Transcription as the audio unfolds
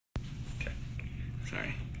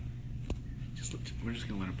Sorry. We're just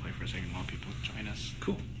gonna let it play for a second while people join us.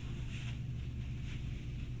 Cool.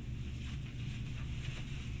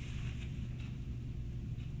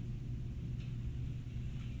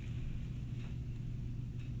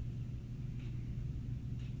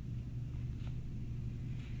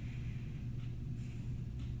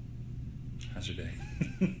 How's your day?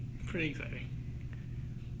 Pretty exciting.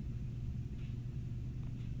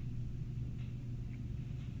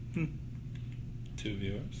 Two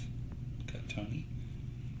viewers. Got Tony.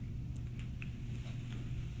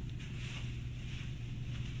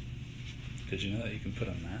 Did you know that you can put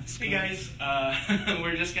a mask Hey on? guys,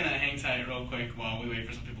 we're just going to hang tight real quick while we wait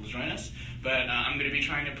for some people to join us. But I'm going to be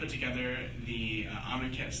trying to put together the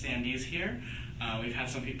Amonkhet Standees here. We've had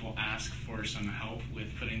some people ask for some help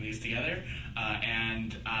with putting these together,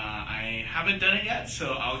 and I haven't done it yet,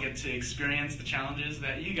 so I'll get to experience the challenges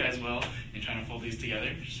that you guys will in trying to fold these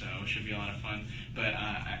together, so it should be a lot of fun. But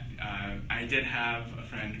I did have a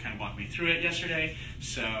friend kind of walk me through it yesterday,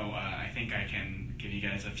 so I think I can give you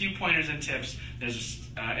guys a few pointers and tips.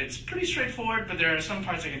 It's pretty straightforward, but there are some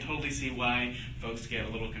parts I can totally see why folks get a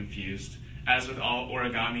little confused. As with all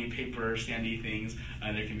origami, paper, standee things,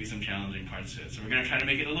 there can be some challenging parts to it. So we're going to try to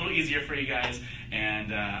make it a little easier for you guys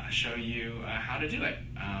and show you how to do it.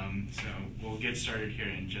 So we'll get started here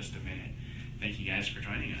in just a minute. Thank you guys for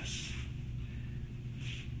joining us.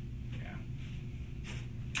 Yeah.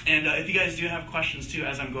 And if you guys do have questions too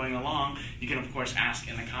as I'm going along, you can of course ask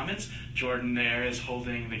in the comments. Jordan there is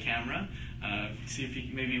holding the camera. See if you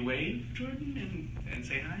can maybe wave, Jordan, and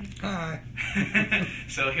say hi. Hi.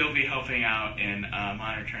 So he'll be helping out in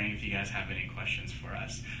monitoring if you guys have any questions for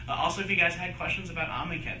us. Also, if you guys had questions about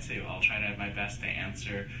Amonkhet too, I'll try to have my best to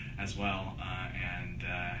answer as well and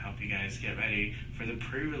help you guys get ready for the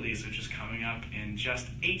pre-release, which is coming up in just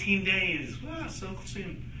 18 days. Wow, so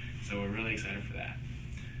soon. So we're really excited for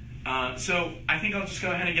that. So I think I'll just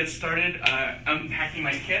go ahead and get started unpacking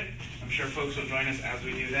my kit. I'm sure folks will join us as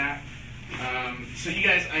we do that. So you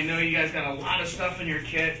guys, I know you guys got a lot of stuff in your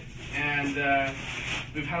kit, and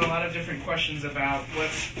we've had a lot of different questions about what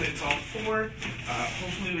it's all for.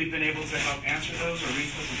 Hopefully we've been able to help answer those, or at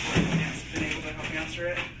least those important has been able to help answer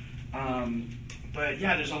it. But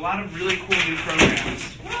yeah, there's a lot of really cool new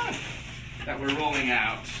programs that we're rolling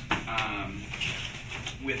out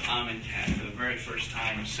with Amonkhet for the very first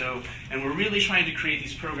time. So, and we're really trying to create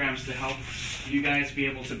these programs to help you guys be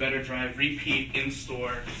able to better drive repeat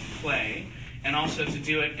in-store play, and also to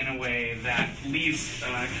do it in a way that leads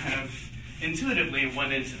kind of intuitively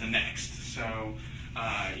one into the next. So,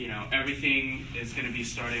 you know, everything is going to be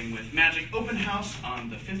starting with Magic Open House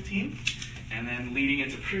on the 15th, and then leading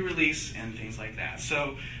into pre-release and things like that.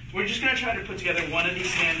 So we're just going to try to put together one of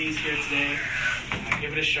these standees here today,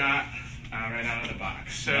 give it a shot right out of the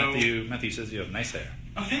box. So Matthew says you have nice hair.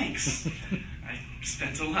 Oh, thanks. I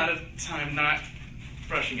spent a lot of time not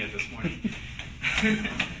brushing it this morning.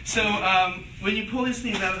 So when you pull these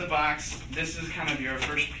things out of the box, this is kind of your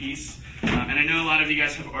first piece. And I know a lot of you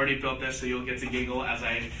guys have already built this, so you'll get to giggle as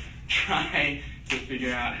I try to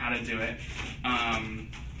figure out how to do it.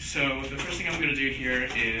 So the first thing I'm going to do here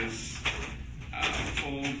is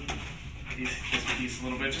fold this piece a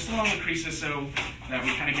little bit, just along the creases, so that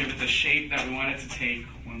we kind of give it the shape that we want it to take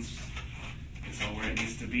once it's all where it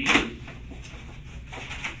needs to be.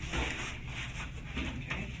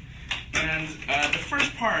 Okay. And the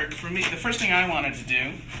first part, for me, the first thing I wanted to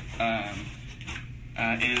do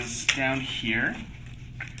is down here.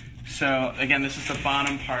 So again, this is the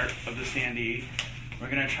bottom part of the standee. We're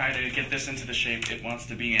going to try to get this into the shape it wants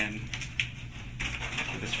to be in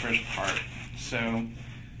for this first part. So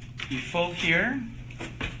you fold here,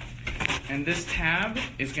 and this tab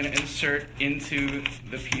is going to insert into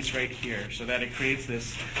the piece right here so that it creates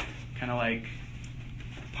this kind of like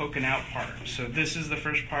poking out part. So this is the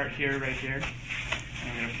first part here, right here. And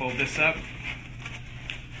I'm going to fold this up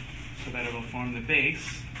so that it will form the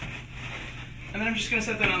base. And then I'm just going to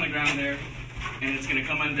set that on the ground there, and it's going to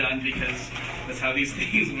come undone because that's how these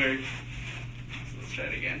things work. So let's try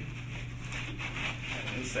it again.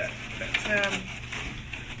 Set that tab.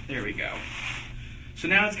 There we go. So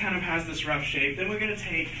now it kind of has this rough shape. Then we're going to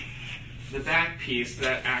take the back piece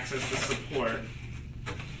that acts as the support.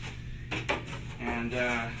 And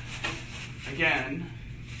again,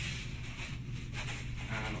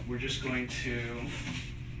 we're just going to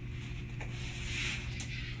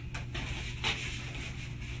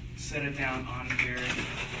set it down on here to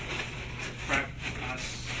prep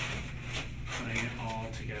us putting it all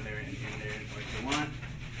together in there like we want.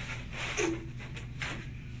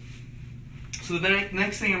 So the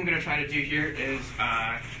next thing I'm going to try to do here is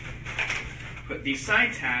put these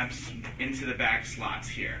side tabs into the back slots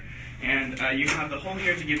here. And you have the hole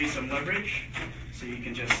here to give you some leverage, so you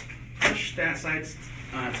can just push that side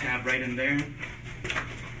tab right in there.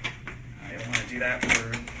 I want to do that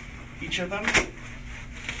for each of them,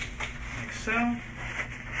 like so.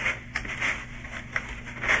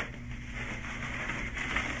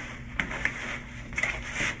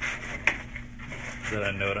 Is that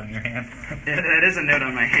a note on your hand? It is a note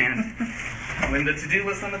on my hand. When the to-do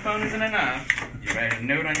list on the phone isn't enough, you write a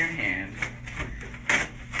note on your hand.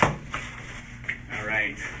 All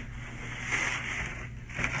right.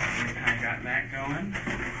 I got that going.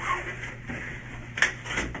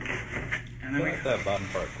 And then that bottom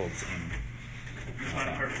part folds in. This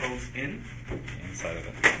bottom part folds in? The inside of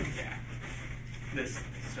it. Yeah. This.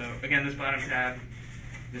 So again, this bottom tab,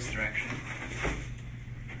 this direction.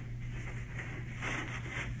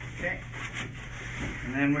 Okay.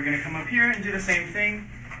 And then we're going to come up here and do the same thing.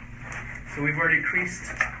 So we've already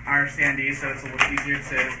creased our standee, so it's a little easier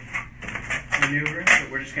to maneuver.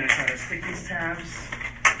 But we're just going to try to stick these tabs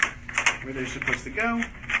where they're supposed to go.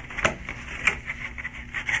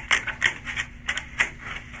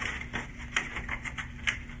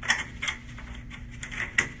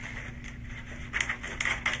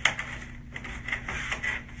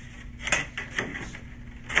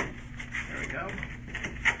 There we go.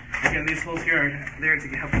 Again, these holes here are there to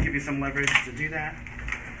help give you some leverage to do that.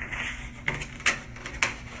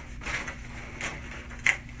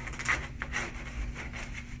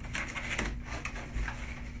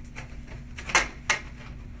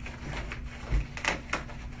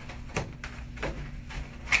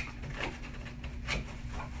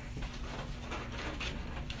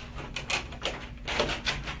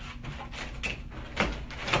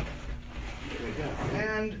 There we go.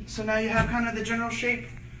 And so now you have kind of the general shape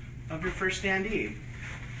of your first standee.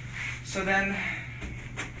 So then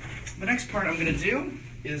the next part I'm going to do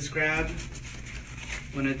is grab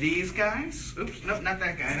one of these guys. Oops, nope, not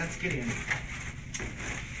that guy. That's Gideon.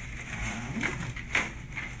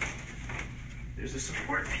 There's a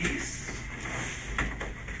support piece.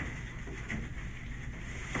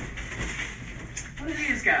 What are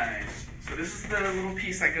these guys? So this is the little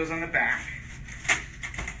piece that goes on the back.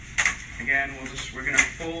 Again, we're going to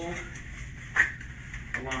fold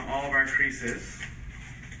along all of our creases.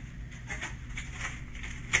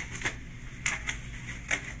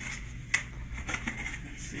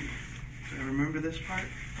 Let's see. Do I remember this part?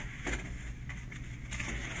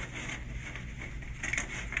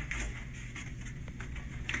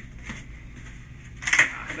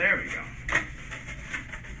 There we go.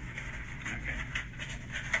 Okay.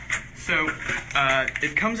 So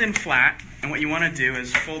it comes in flat, and what you want to do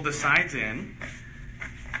is fold the sides in,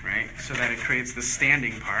 right, so that it creates the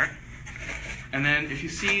standing part. And then if you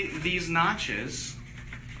see these notches,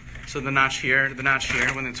 so the notch here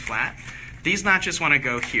when it's flat, these notches want to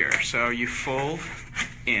go here. So you fold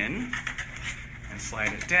in and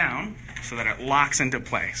slide it down so that it locks into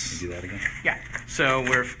place. Can you do that again? Yeah. So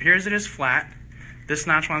here's it is flat. This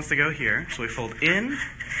notch wants to go here, so we fold in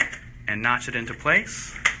and notch it into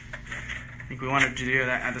place. I think we wanted to do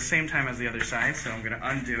that at the same time as the other side, so I'm going to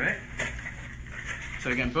undo it. So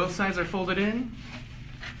again, both sides are folded in,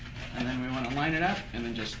 and then we want to line it up and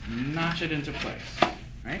then just notch it into place,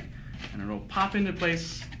 right? And it'll pop into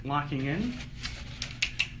place, locking in.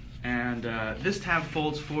 And this tab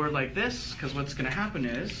folds forward like this, because what's going to happen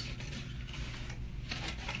is,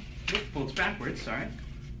 folds backwards, sorry,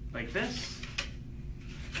 like this.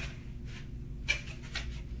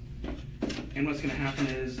 And what's going to happen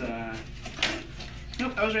is,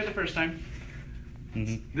 nope, I was right the first time.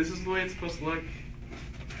 Mm-hmm. This is the way it's supposed to look,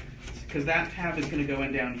 because that tab is going to go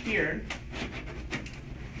in down here.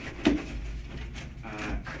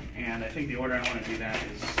 And I think the order I want to do that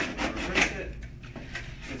is reverse it.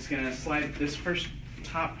 It's going to slide this first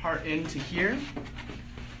top part into here.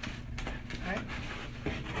 Okay.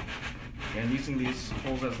 And using these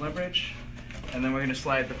holes as leverage. And then we're going to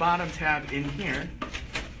slide the bottom tab in here.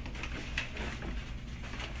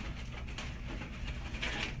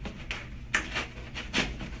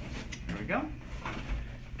 There we go.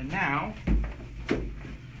 And now,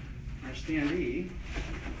 our standee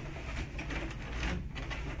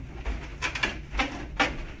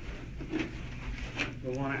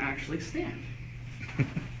will want to actually stand. There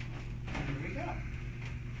we go.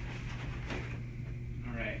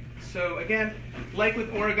 All right. So again, like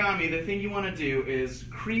with origami, the thing you want to do is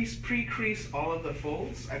pre-crease all of the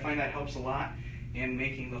folds. I find that helps a lot in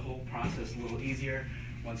making the whole process a little easier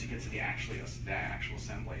once you get to the actual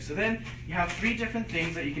assembly. So then you have 3 different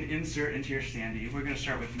things that you can insert into your standee. We're going to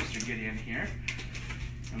start with Mr. Gideon here.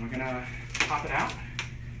 And we're going to pop it out.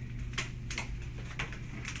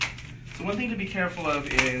 So one thing to be careful of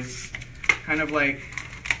is kind of like,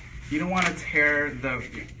 you don't want to tear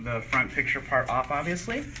the front picture part off,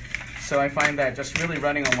 obviously. So I find that just really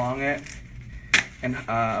running along it and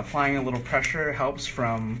applying a little pressure helps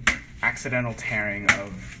from accidental tearing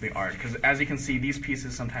of the art. Because as you can see, these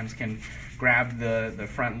pieces sometimes can grab the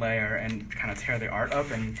front layer and kind of tear the art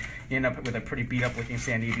up, and you end up with a pretty beat up looking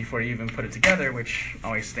standee before you even put it together, which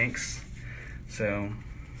always stinks. So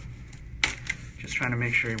just trying to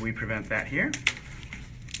make sure we prevent that here.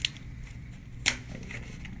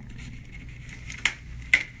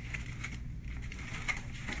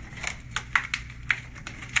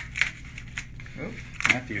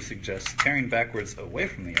 Matthew suggests tearing backwards away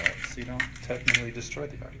from the art so you don't technically destroy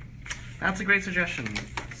the art. That's a great suggestion.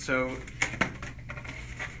 So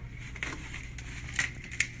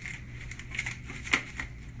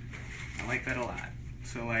I like that a lot.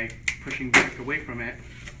 So like pushing back away from it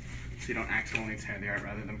so you don't accidentally tear the art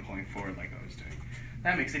rather than pulling forward like I was doing.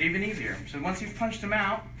 That makes it even easier. So once you've punched them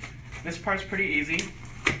out, this part's pretty easy,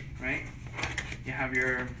 right? You have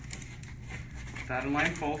your dotted line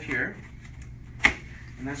fold here,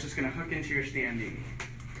 and that's just going to hook into your standee.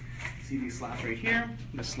 See these slots right here,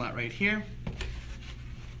 this slot right here.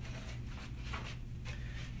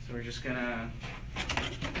 So we're just going to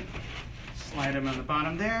slide them on the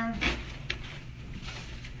bottom there,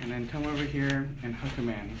 and then come over here and hook them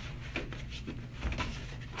in.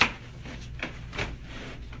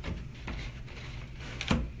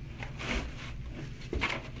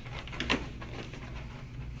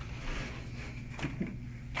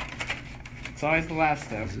 It's always the last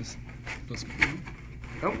step.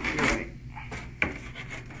 Oh, you're right.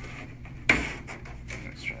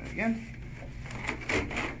 Let's try it again.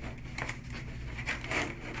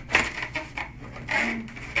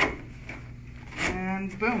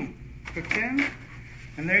 And boom, hooked in.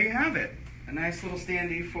 And there you have it. A nice little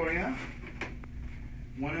standee for you.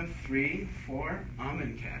 1 of 3 for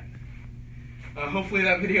Amonkhet. Hopefully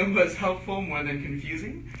that video was helpful more than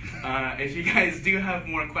confusing. If you guys do have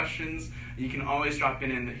more questions, you can always drop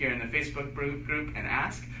in here in the Facebook group and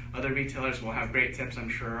ask. Other retailers will have great tips, I'm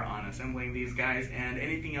sure, on assembling these guys and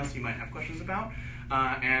anything else you might have questions about.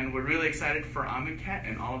 And we're really excited for Amonkhet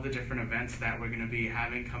and all of the different events that we're going to be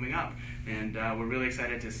having coming up. And we're really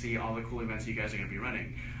excited to see all the cool events you guys are going to be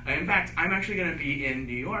running. In fact, I'm actually going to be in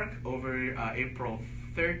New York over April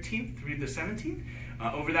 13th through the 17th.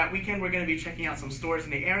 Over that weekend, we're going to be checking out some stores in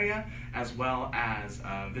the area, as well as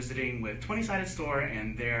visiting with 20-Sided Store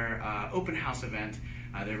and their open house event.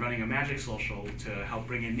 They're running a Magic Social to help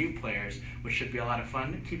bring in new players, which should be a lot of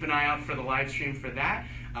fun. Keep an eye out for the live stream for that.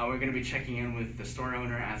 We're going to be checking in with the store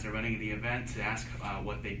owner as they're running the event to ask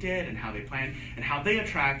what they did and how they plan and how they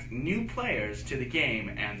attract new players to the game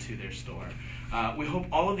and to their store. We hope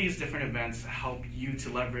all of these different events help you to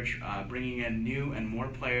leverage bringing in new and more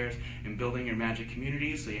players and building your Magic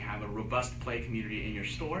community so you have a robust play community in your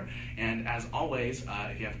store. And as always,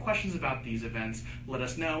 if you have questions about these events, let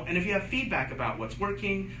us know. And if you have feedback about what's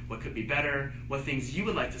working, what could be better, what things you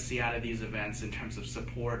would like to see out of these events in terms of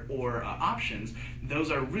support or options,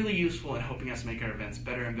 those are really useful in helping us make our events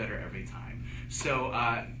better and better every time. So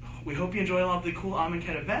we hope you enjoy all of the cool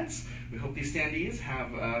Amonkhet events. We hope these standees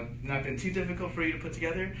have not been too difficult for you to put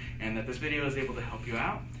together and that this video is able to help you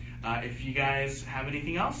out. If you guys have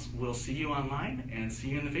anything else, we'll see you online and see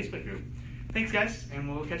you in the Facebook group. Thanks guys,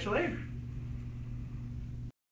 and we'll catch you later.